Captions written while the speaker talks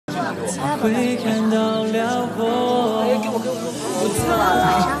会看到辽阔。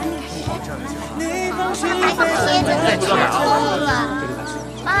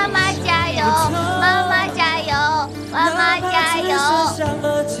妈妈加油！妈妈加油！妈妈加油！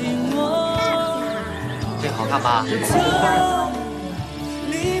这个好看吧？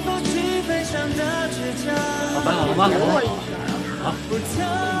摆好了吗？好。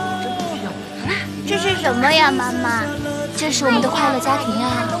这是什么呀，妈妈？这是我们的快乐家庭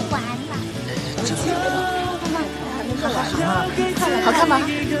呀。这怎么了？好看吗？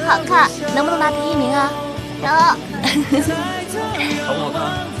好看。能不能拿第1名啊？有。好不好看？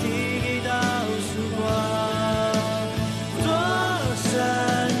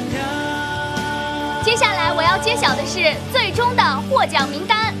接下来我要揭晓的是最终的获奖名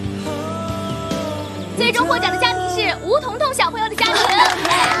单。最终获奖的家庭是吴彤彤小朋友的家庭。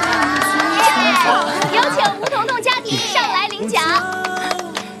有请吴彤彤家庭上来领奖。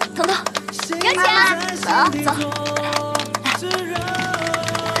彤彤，有请。走。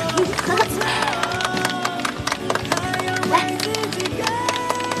来，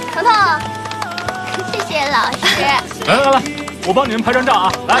彤彤，谢谢老师。来，我帮你们拍张照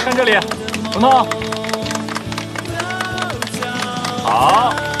啊！来看这里，彤彤，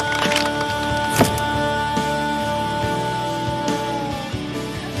好。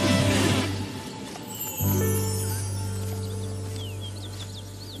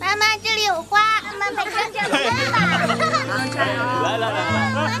妈妈，这里有花，妈妈拍张照片吧。来，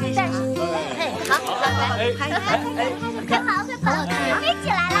好，来，快跑，飞起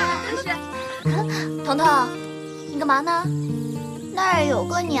来了。彤彤，你干嘛呢？那儿有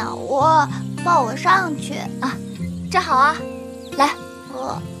个鸟窝，抱我上去啊。站好啊，来，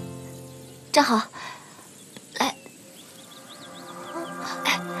站好，来。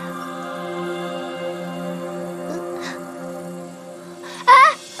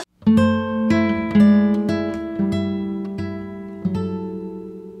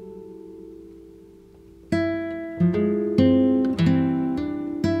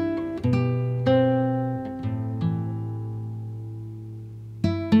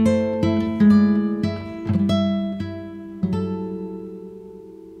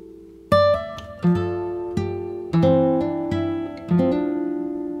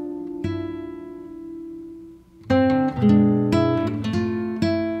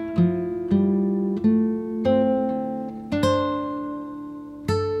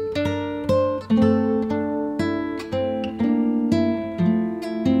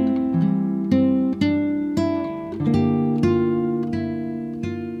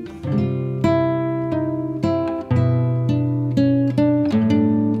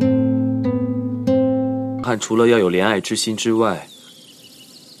除了要有怜爱之心之外，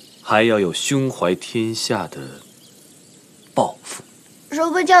还要有胸怀天下的抱负。什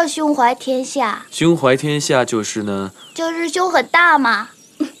么叫胸怀天下？胸怀天下就是呢，就是胸很大嘛。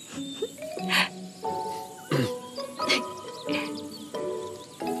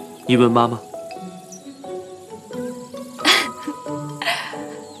你问妈妈。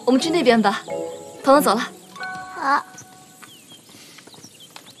我们去那边吧，彤彤走了。好。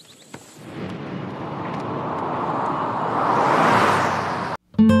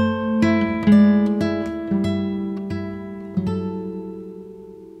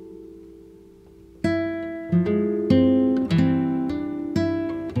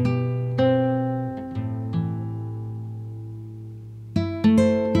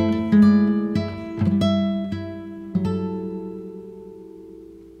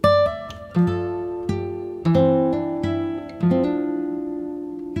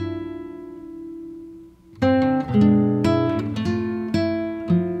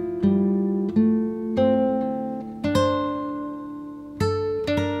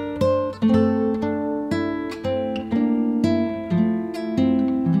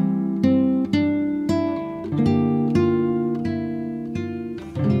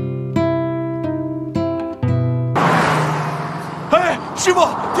师傅，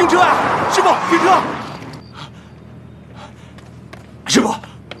停车啊！师傅，停车！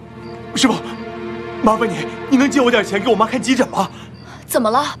师傅，麻烦你能借我点钱给我妈看急诊吗？怎么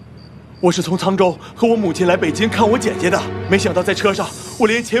了？我是从沧州和我母亲来北京看我姐姐的，没想到在车上我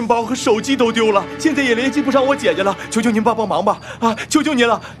连钱包和手机都丢了，现在也联系不上我姐姐了，求求您帮帮忙吧！啊，求求您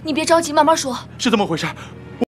了！你别着急，慢慢说。是这么回事，